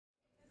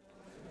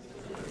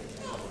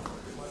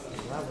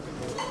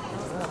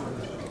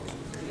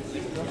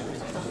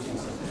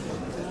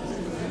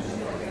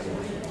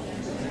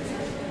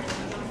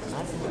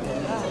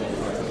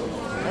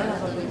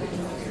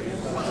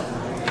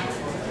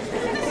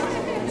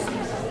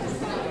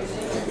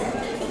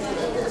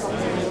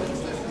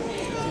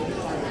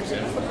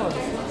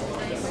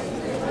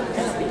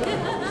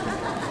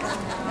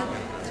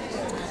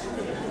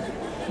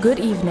Good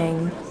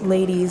evening,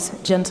 ladies,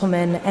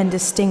 gentlemen, and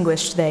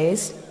distinguished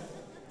theys.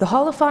 The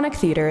Holophonic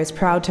Theater is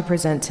proud to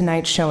present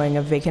tonight's showing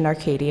of Vacant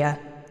Arcadia.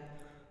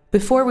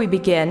 Before we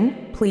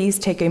begin, please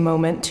take a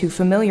moment to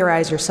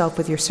familiarize yourself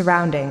with your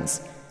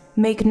surroundings.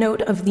 Make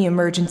note of the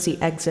emergency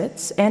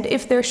exits, and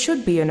if there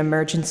should be an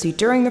emergency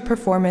during the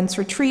performance,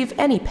 retrieve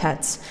any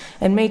pets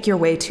and make your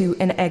way to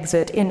an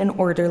exit in an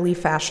orderly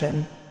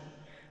fashion.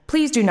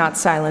 Please do not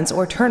silence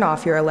or turn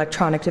off your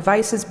electronic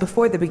devices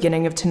before the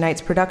beginning of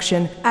tonight's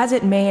production, as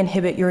it may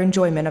inhibit your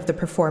enjoyment of the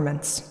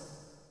performance.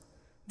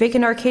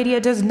 Vacant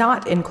Arcadia does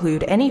not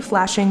include any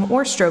flashing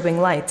or strobing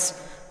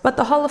lights, but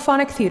the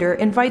Holophonic Theater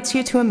invites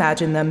you to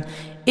imagine them,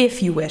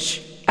 if you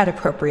wish, at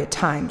appropriate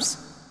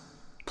times.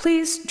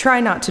 Please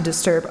try not to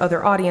disturb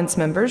other audience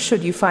members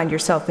should you find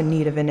yourself in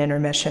need of an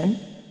intermission.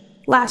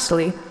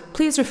 Lastly,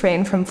 please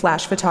refrain from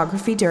flash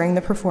photography during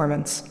the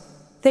performance.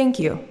 Thank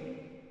you.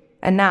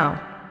 And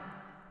now,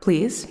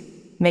 please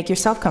make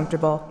yourself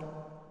comfortable.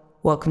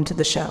 Welcome to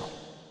the show.